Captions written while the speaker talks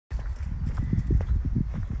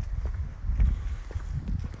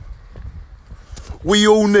We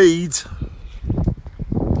all need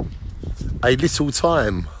a little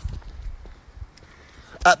time.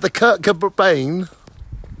 At the Kurt Cobain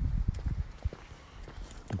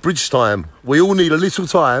bridge time, we all need a little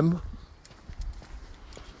time.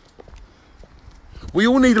 We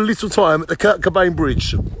all need a little time at the Kurt Cobain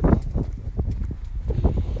bridge.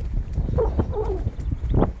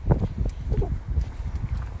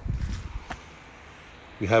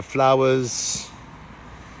 We have flowers.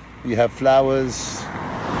 We have flowers.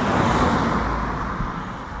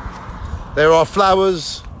 There are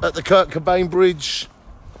flowers at the Kurt Cobain bridge.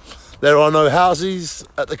 There are no houses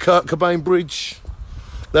at the Kurt Cobain bridge.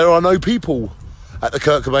 There are no people at the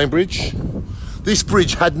Kurt Cobain bridge. This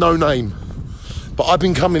bridge had no name, but I've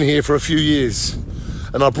been coming here for a few years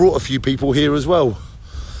and I brought a few people here as well.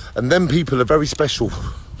 And them people are very special.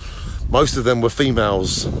 Most of them were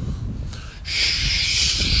females.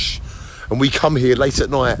 Shh. And we come here late at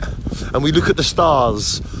night and we look at the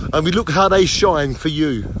stars and we look how they shine for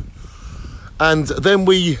you. And then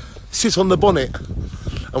we sit on the bonnet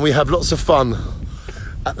and we have lots of fun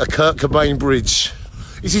at the Kurt Cobain bridge.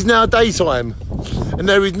 This is now daytime and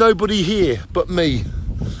there is nobody here but me.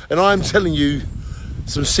 And I'm telling you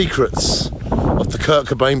some secrets of the Kurt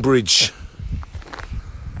Cobain bridge.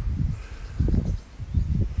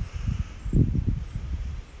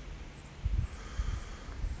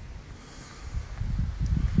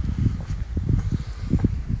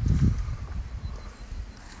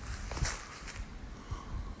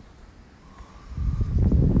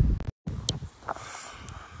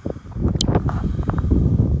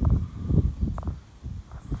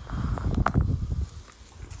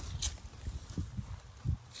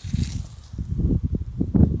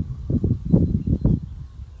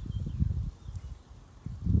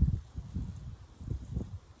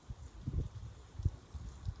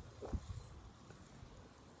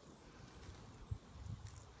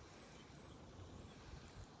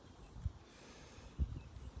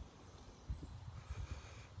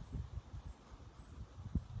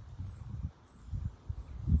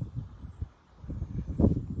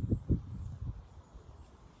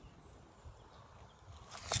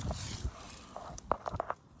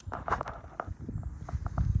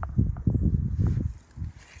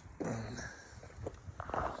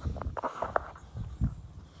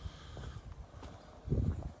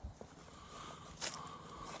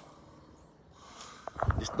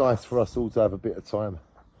 It's nice for us all to have a bit of time.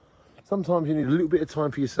 Sometimes you need a little bit of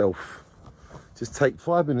time for yourself. Just take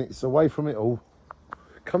 5 minutes away from it all.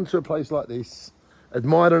 Come to a place like this,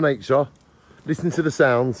 admire the nature, listen to the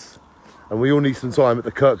sounds, and we all need some time at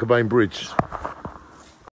the Kurt Cobain bridge.